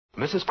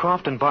Mrs.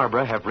 Croft and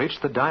Barbara have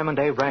reached the Diamond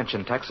A Ranch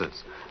in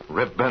Texas.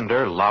 Rip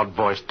Bender,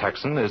 loud-voiced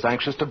Texan, is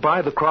anxious to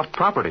buy the Croft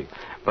property,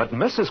 but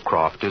Mrs.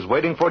 Croft is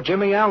waiting for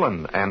Jimmy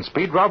Allen and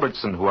Speed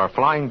Robertson, who are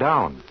flying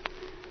down.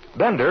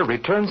 Bender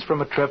returns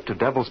from a trip to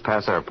Devil's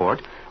Pass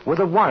Airport with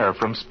a wire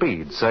from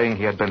Speed saying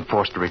he had been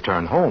forced to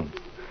return home.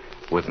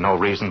 With no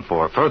reason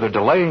for further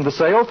delaying the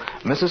sale,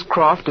 Mrs.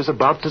 Croft is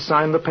about to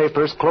sign the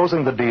papers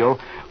closing the deal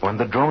when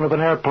the drone of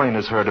an airplane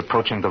is heard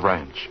approaching the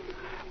ranch.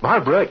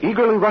 Barbara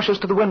eagerly rushes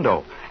to the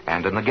window,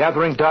 and in the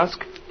gathering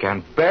dusk,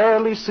 can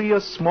barely see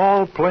a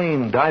small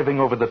plane diving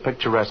over the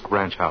picturesque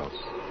ranch house.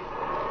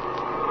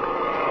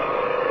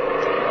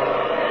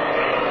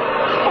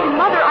 Oh,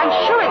 Mother,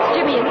 I'm sure it's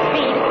Jimmy and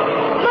Speed.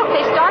 Look,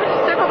 they started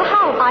to circle the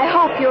house. I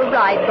hope you're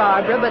right,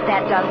 Barbara, but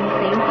that doesn't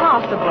seem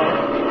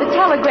possible. The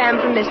telegram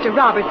from Mr.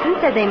 Robertson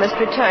said they must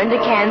return to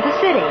Kansas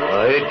City.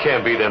 It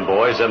can't be them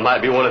boys. That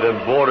might be one of them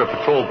border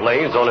patrol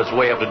planes on its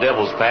way up to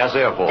Devil's Pass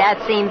Airport.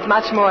 That seems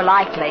much more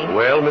likely.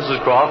 Well,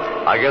 Mrs. Croft,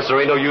 I guess there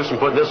ain't no use in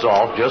putting this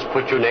off. Just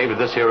put your name to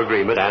this here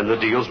agreement and the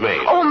deal's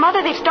made. Oh, Mother,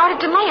 they've started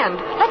to land.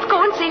 Let's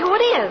go and see who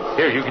it is.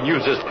 Here, you can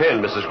use this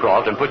pen, Mrs.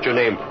 Croft, and put your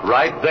name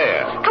right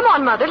there. Come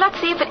on, Mother. Let's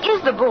see if it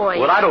is the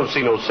boy. Well, I don't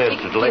see no sense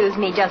to delay. Excuse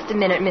me just a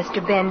minute, Mr.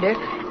 Bender.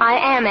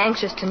 I am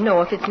anxious to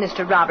know if it's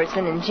Mr.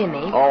 Robertson and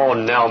Jimmy. Oh,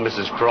 now,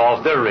 Mrs.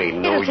 Croft, there ain't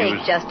no It'll take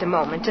use. just a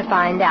moment to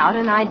find out,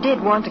 and I did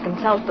want to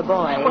consult the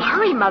boys. Well,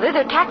 hurry, Mother.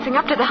 They're taxiing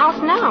up to the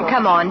house now.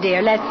 Come on,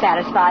 dear. Let's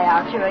satisfy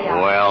our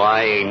curiosity. Well,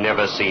 I ain't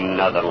never seen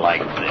nothing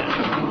like this.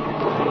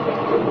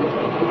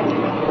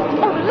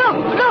 Oh, look.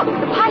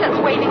 The pilot's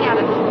waving at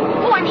us.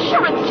 Oh, I'm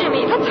sure it's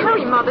Jimmy. Let's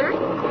hurry, Mother.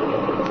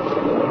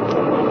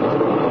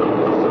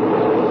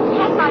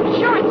 Yes, I'm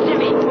sure it's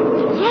Jimmy.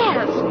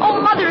 Yes.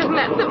 Oh, Mother, isn't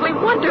that simply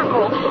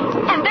wonderful?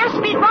 And there's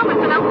Speed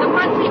Robertson up in the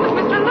front seat with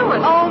Mr. Lewis.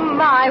 Oh,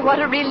 my,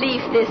 what a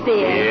relief this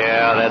is.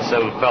 Yeah, that's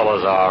them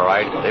fellas, all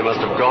right. They must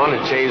have gone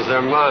and changed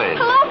their minds.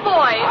 Hello,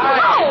 boys.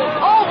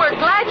 Hello. Oh, we're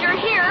glad you're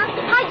here.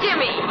 Hi,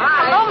 Jimmy.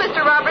 Hi. Hello,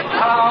 Mr. Robertson.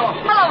 Hello.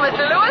 Hello,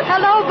 Mr. Lewis.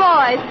 Hello,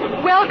 boys.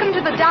 Welcome to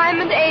the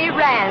Diamond A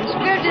Ranch.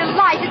 We're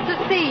delighted to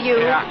see you.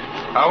 Yeah.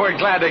 Oh, we're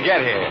glad to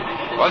get here.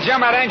 Well,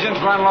 Jim, that engine's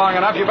run long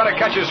enough. You better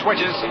cut your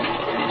switches.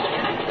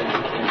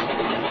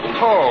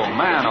 Oh,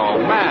 man,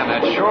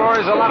 that sure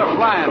is a lot of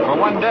flying for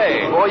one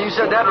day. Boy, you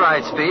said that right,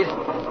 Speed.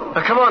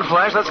 Now, come on,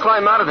 Flash, let's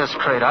climb out of this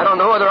crate. I don't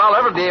know whether I'll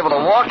ever be able to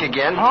walk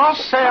again. I'll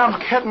say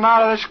I'm getting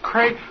out of this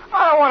crate.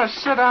 I don't want to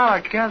sit down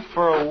again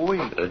for a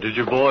week. Did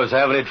you boys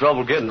have any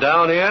trouble getting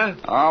down here?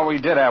 All we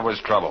did have was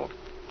trouble.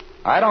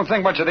 I don't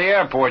think much of the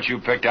airport you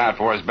picked out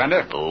for us,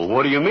 Bender. Oh,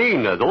 what do you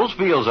mean? Those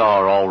fields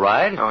are all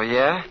right. Oh,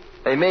 yeah?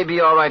 They may be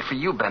all right for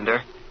you,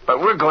 Bender, but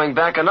we're going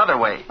back another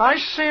way. I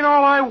seen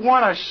all I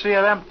want to see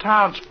of them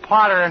towns,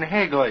 Potter and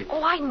Higley.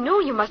 Oh, I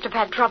knew you must have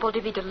had trouble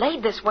to be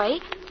delayed this way.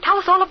 Tell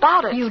us all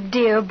about it. You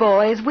dear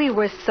boys, we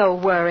were so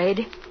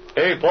worried.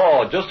 Hey,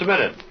 Paul, just a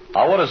minute.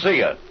 I want to see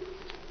you.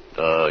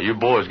 You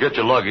boys get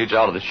your luggage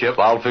out of the ship.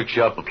 I'll fix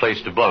you up a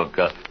place to bunk.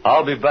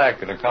 I'll be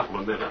back in a couple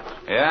of minutes.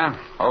 Yeah?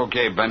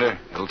 Okay, Bender.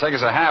 It'll take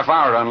us a half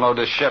hour to unload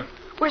this ship.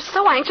 We're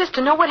so anxious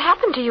to know what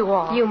happened to you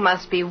all. You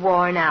must be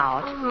worn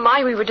out. Oh,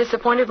 my, we were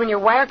disappointed when your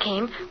wire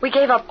came. We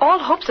gave up all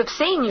hopes of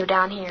seeing you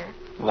down here.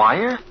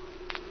 Wire?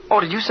 Oh,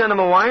 did you send him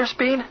a wire,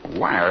 Speed?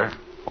 Wire?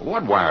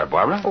 What wire,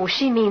 Barbara? Oh,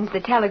 she means the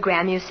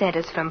telegram you sent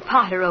us from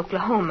Potter,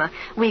 Oklahoma.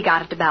 We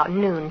got it about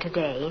noon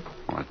today.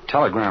 A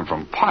telegram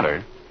from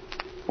Potter?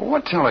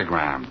 What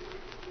telegram?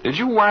 Did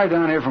you wire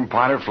down here from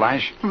Potter,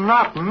 Flash?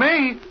 Not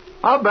me.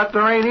 I'll bet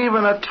there ain't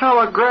even a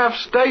telegraph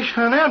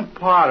station in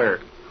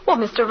Potter. Well,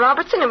 Mr.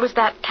 Robertson, it was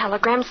that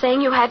telegram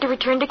saying you had to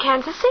return to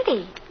Kansas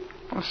City.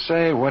 Well,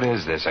 say, what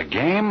is this, a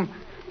game?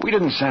 We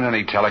didn't send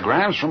any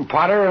telegrams from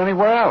Potter or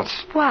anywhere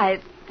else. Why,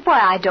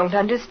 I don't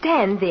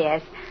understand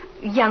this.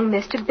 Young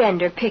Mr.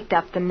 Bender picked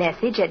up the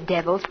message at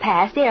Devil's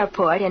Pass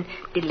Airport and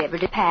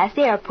delivered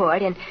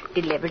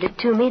it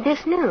to me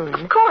this noon.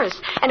 Of course,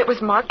 and it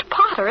was marked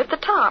Potter at the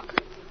top.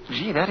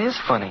 Gee, that is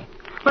funny.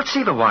 Let's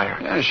see the wire.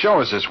 Yeah, show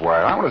us this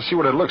wire. I want to see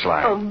what it looks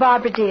like. Oh,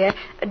 Barbara, dear,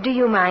 do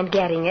you mind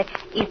getting it?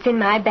 It's in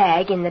my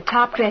bag in the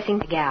top dressing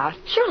gown.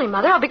 Surely,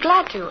 Mother, I'll be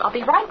glad to. I'll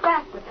be right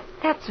back with it.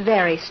 That's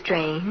very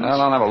strange.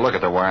 Well, I'll have a look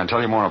at the wire and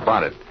tell you more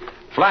about it.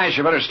 Flash,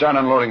 you better start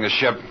unloading the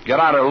ship. Get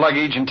out her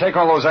luggage and take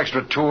all those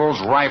extra tools,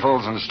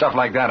 rifles, and stuff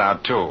like that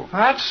out, too.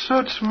 That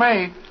suits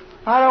me.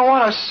 I don't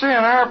want to see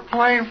an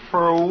airplane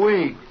for a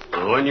week.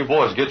 When you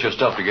boys get your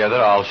stuff together,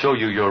 I'll show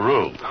you your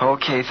room.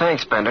 Okay,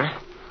 thanks, Bender.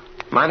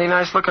 Mighty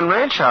nice-looking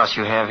ranch house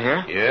you have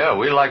here. Yeah,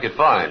 we like it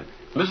fine.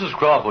 Mrs.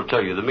 Croft will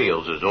tell you the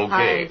meals is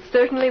okay. I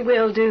certainly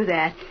will do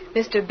that.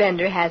 Mr.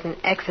 Bender has an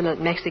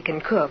excellent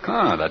Mexican cook.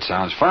 Oh, that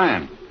sounds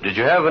fine. Did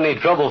you have any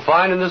trouble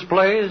finding this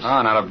place?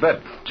 Oh, not a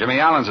bit. Jimmy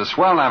Allen's a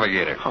swell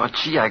navigator. Oh,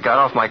 gee, I got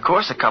off my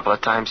course a couple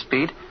of times,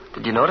 Speed.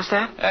 Did you notice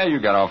that? Yeah,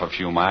 you got off a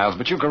few miles,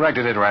 but you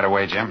corrected it right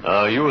away, Jim.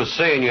 You were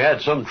saying you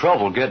had some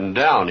trouble getting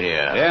down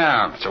here.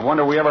 Yeah, it's a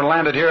wonder we ever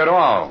landed here at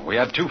all. We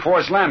had 2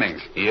 forced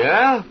landings.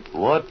 Yeah?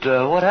 What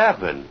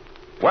happened?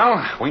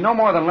 Well, we no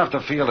more than left the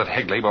field at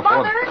Higley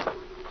before... Mother?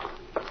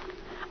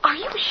 Are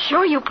you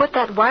sure you put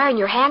that wire in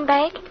your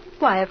handbag?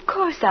 Why, of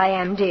course I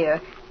am,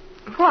 dear.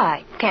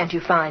 Why? Can't you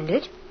find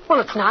it? Well,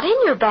 it's not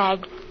in your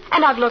bag.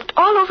 And I've looked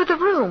all over the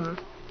room.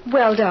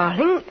 Well,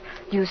 darling,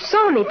 you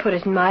saw me put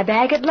it in my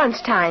bag at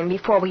lunchtime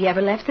before we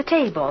ever left the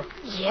table.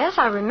 Yes,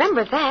 I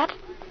remember that.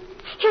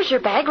 Here's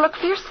your bag. Look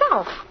for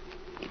yourself.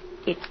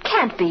 It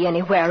can't be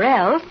anywhere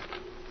else.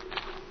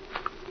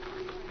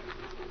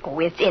 Oh,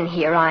 it's in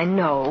here, I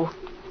know.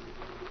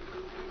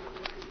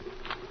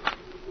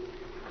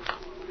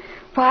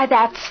 Why,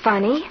 that's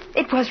funny.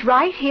 It was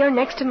right here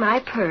next to my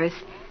purse.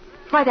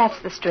 Why,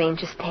 that's the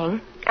strangest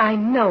thing. I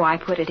know I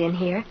put it in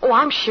here. Oh,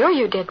 I'm sure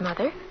you did,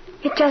 Mother.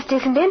 It just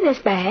isn't in this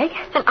bag.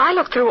 And I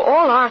looked through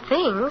all our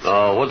things.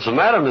 What's the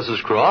matter,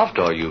 Mrs. Croft?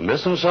 Are you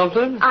missing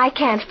something? I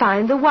can't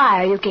find the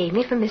wire you gave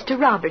me from Mr.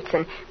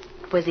 Robertson.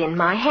 It was in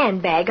my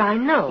handbag, I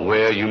know.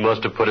 Well, you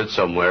must have put it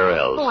somewhere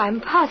else. Oh,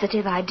 I'm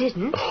positive I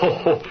didn't.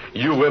 Oh,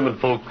 you women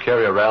folk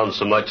carry around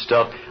so much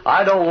stuff.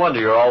 I don't wonder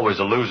you're always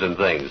losing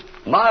things.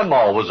 My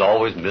ma was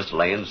always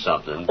mislaying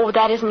something. Oh,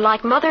 that isn't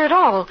like Mother at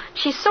all.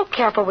 She's so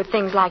careful with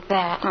things like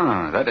that.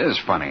 That is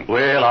funny.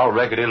 Well, I'll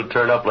reckon it'll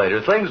turn up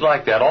later. Things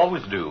like that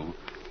always do.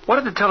 What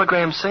did the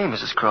telegram say,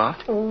 Mrs.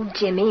 Croft? Oh,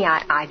 Jimmy,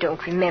 I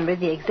don't remember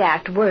the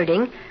exact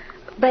wording,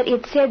 but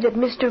it said that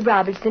Mr.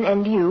 Robertson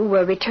and you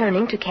were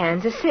returning to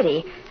Kansas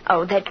City.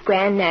 Oh, that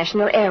Grand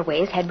National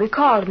Airways had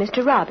recalled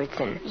Mr.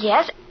 Robertson.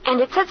 Yes,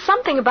 and it said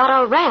something about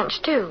our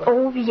ranch, too.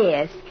 Oh,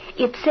 yes.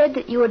 It said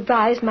that you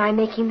advised my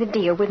making the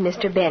deal with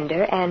Mr.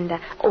 Bender, and,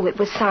 it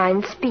was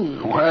signed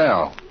Speed.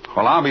 Well,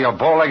 I'll be a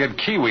bow-legged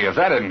Kiwi if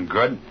that isn't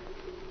good.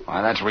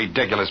 Why, that's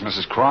ridiculous,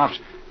 Mrs. Croft.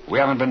 We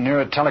haven't been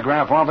near a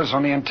telegraph office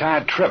on the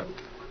entire trip.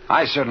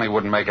 I certainly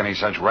wouldn't make any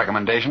such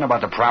recommendation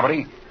about the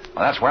property.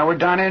 Well, that's why we're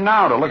down here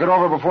now, to look it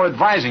over before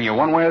advising you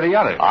one way or the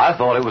other. I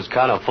thought it was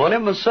kind of funny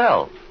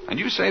myself. And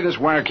you say this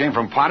wire came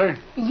from Potter?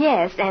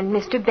 Yes, and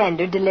Mr.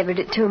 Bender delivered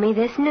it to me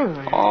this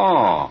noon.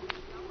 Oh.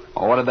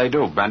 Well, what did they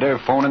do, Bender?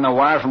 Phone in the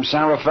wire from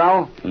San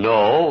Rafael?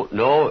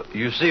 No.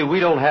 You see, we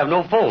don't have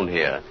no phone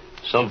here.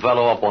 Some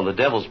fellow up on the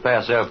Devil's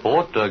Pass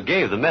Airport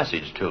gave the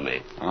message to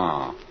me.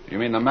 Oh. You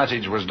mean the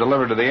message was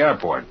delivered to the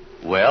airport?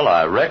 Well,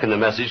 I reckon the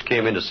message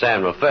came into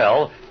San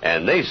Rafael,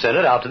 and they sent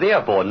it out to the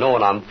airport,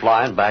 knowing I'm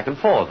flying back and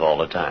forth all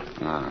the time.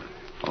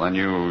 Well, then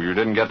you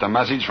didn't get the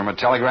message from a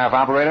telegraph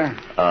operator?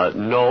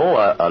 No,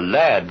 a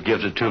lad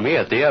gives it to me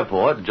at the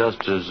airport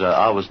just as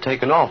I was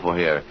taking off for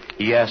here.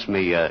 He asked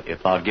me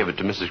if I'd give it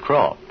to Mrs.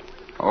 Croft.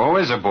 Oh,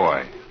 is a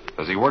boy.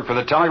 Does he work for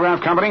the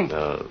telegraph company?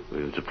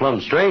 He was a plumb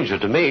stranger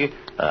to me.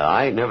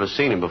 I ain't never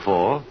seen him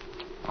before.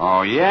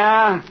 Oh,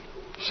 yeah?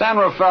 San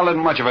Rafael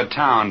isn't much of a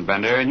town,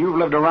 Bender, and you've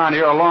lived around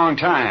here a long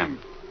time.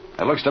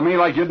 It looks to me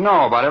like you'd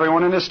know about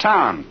everyone in this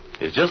town.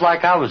 It's just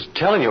like I was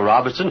telling you,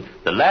 Robertson.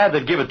 The lad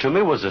that gave it to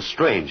me was a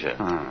stranger.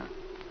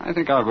 I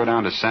think I'll go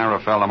down to San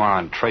Rafael tomorrow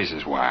and trace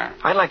his wire.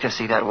 I'd like to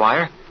see that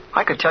wire.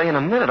 I could tell you in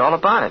a minute all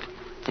about it.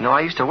 You know,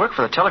 I used to work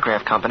for the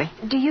telegraph company.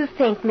 Do you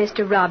think,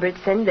 Mr.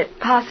 Robertson, that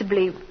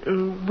possibly,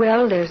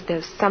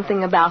 there's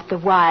something about the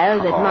wire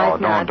that might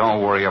not...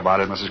 Don't worry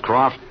about it, Mrs.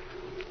 Croft.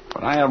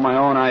 But I have my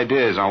own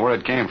ideas on where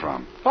it came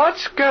from.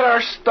 Let's get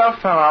our stuff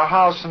in our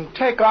house and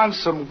take on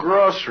some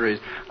groceries.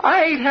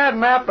 I ain't had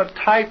an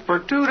appetite for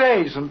 2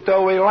 days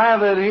until we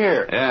landed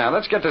here. Yeah,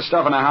 let's get this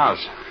stuff in the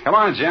house. Come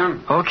on,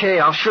 Jim. Okay,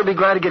 I'll sure be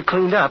glad to get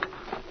cleaned up.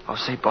 Oh,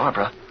 say,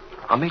 Barbara,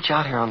 I'll meet you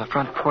out here on the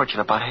front porch in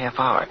about a half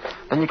hour.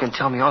 Then you can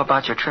tell me all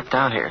about your trip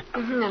down here.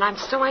 Mm-hmm, and I'm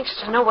so anxious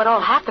to know what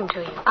all happened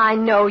to you. I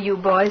know you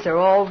boys are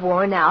all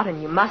worn out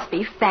and you must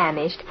be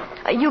famished.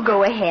 You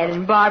go ahead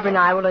and Barbara and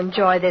I will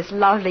enjoy this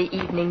lovely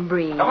evening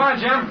breeze. Come on,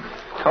 Jim.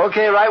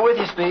 Okay, right with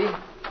you, Speed.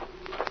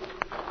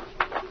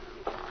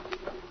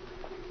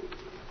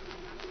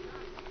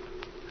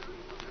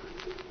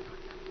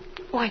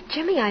 Why,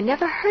 Jimmy, I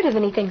never heard of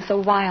anything so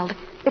wild.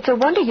 It's a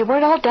wonder you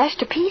weren't all dashed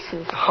to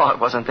pieces. Oh, it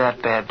wasn't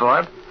that bad,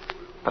 Barb.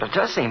 But it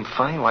does seem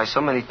funny why so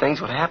many things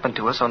would happen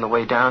to us on the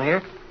way down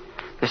here.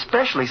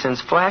 Especially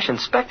since Flash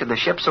inspected the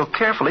ship so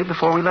carefully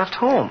before we left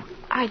home.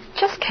 I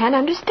just can't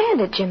understand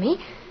it, Jimmy.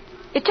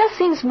 It just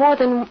seems more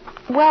than,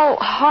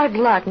 hard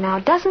luck now,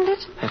 doesn't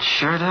it? It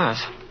sure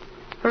does.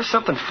 There's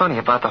something funny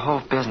about the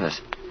whole business.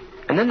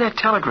 And then that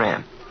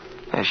telegram.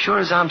 As sure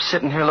as I'm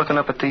sitting here looking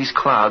up at these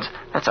clouds,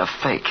 that's a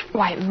fake.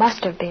 Why, it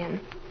must have been.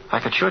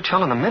 I could sure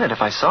tell in a minute if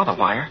I saw the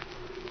wire.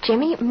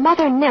 Jimmy,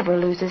 Mother never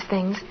loses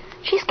things.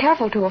 She's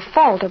careful to a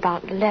fault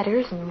about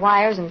letters and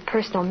wires and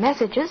personal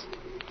messages.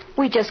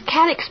 We just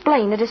can't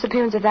explain the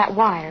disappearance of that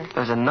wire.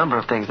 There's a number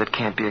of things that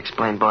can't be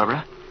explained,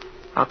 Barbara.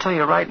 I'll tell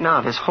you right now,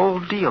 this whole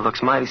deal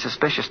looks mighty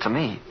suspicious to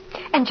me.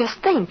 And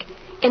just think,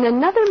 in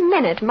another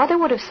minute, Mother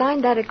would have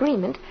signed that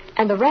agreement,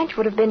 and the ranch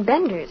would have been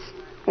Bender's.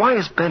 Why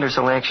is Bender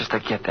so anxious to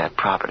get that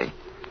property?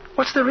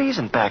 What's the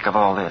reason back of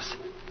all this?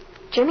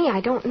 Jimmy,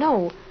 I don't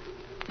know.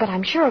 But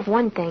I'm sure of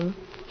one thing.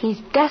 He's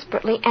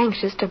desperately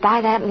anxious to buy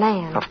that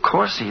land. Of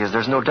course he is.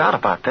 There's no doubt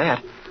about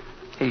that.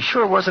 He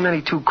sure wasn't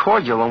any too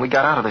cordial when we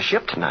got out of the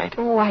ship tonight.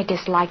 Oh, I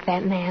dislike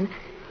that man.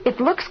 If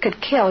looks could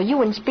kill,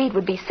 you and Speed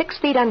would be 6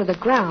 feet under the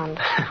ground.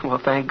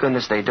 Well, thank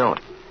goodness they don't.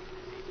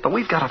 But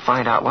we've got to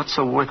find out what's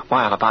so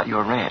worthwhile about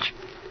your ranch.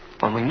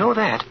 When we know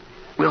that,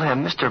 we'll have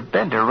Mr.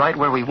 Bender right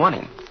where we want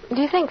him.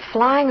 Do you think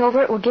flying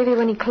over it will give you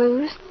any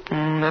clues?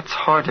 That's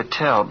hard to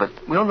tell, but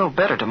we'll know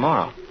better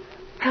tomorrow.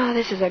 Oh,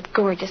 this is a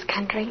gorgeous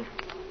country.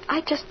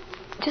 I just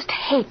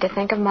hate to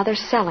think of Mother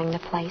selling the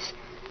place,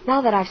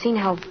 now that I've seen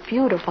how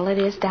beautiful it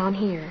is down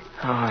here.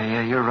 Oh,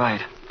 yeah, you're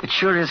right. It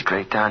sure is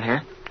great down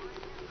here.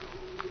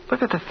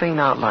 Look at the faint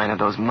outline of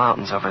those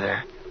mountains over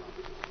there.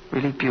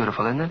 Really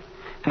beautiful, isn't it?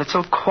 And it's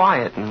so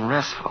quiet and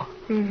restful.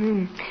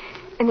 Mm-hmm.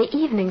 And the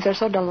evenings are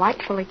so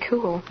delightfully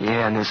cool.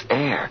 Yeah, and this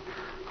air.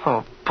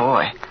 Oh,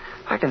 boy.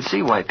 I can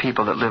see why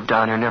people that live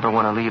down here never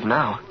want to leave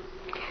now.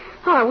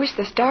 Oh, I wish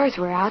the stars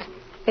were out.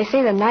 They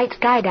say the night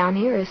sky down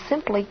here is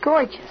simply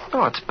gorgeous.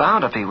 Oh, it's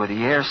bound to be with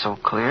the air so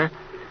clear.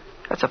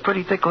 That's a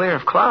pretty thick layer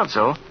of clouds,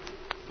 though.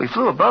 We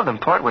flew above them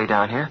partway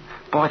down here.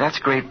 Boy, that's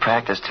great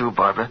practice, too,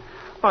 Barbara.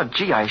 Oh,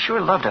 gee, I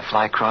sure love to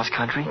fly cross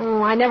country.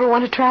 Oh, I never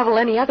want to travel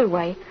any other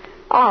way.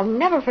 Oh, I'll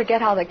never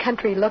forget how the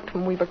country looked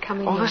when we were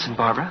coming in. Oh, listen,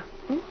 Barbara.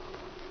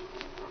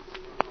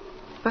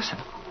 Listen.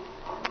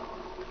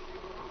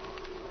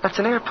 That's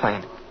an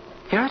airplane.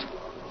 Hear it?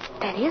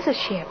 That is a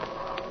ship.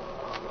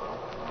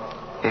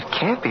 It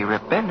can't be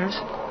Rip Bender's.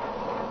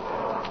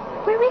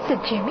 Where is it,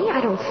 Jimmy? I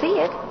don't see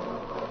it.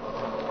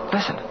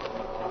 Listen.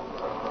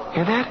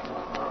 Hear that?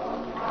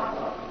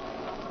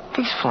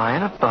 He's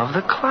flying above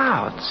the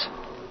clouds.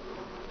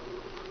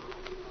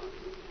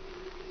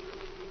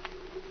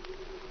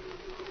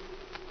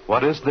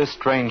 What is this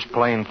strange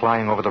plane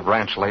flying over the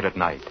ranch late at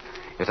night?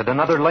 Is it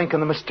another link in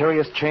the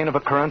mysterious chain of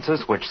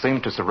occurrences which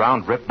seem to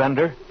surround Rip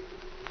Bender?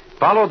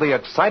 Follow the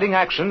exciting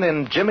action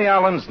in Jimmy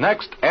Allen's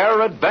next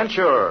Air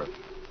Adventure.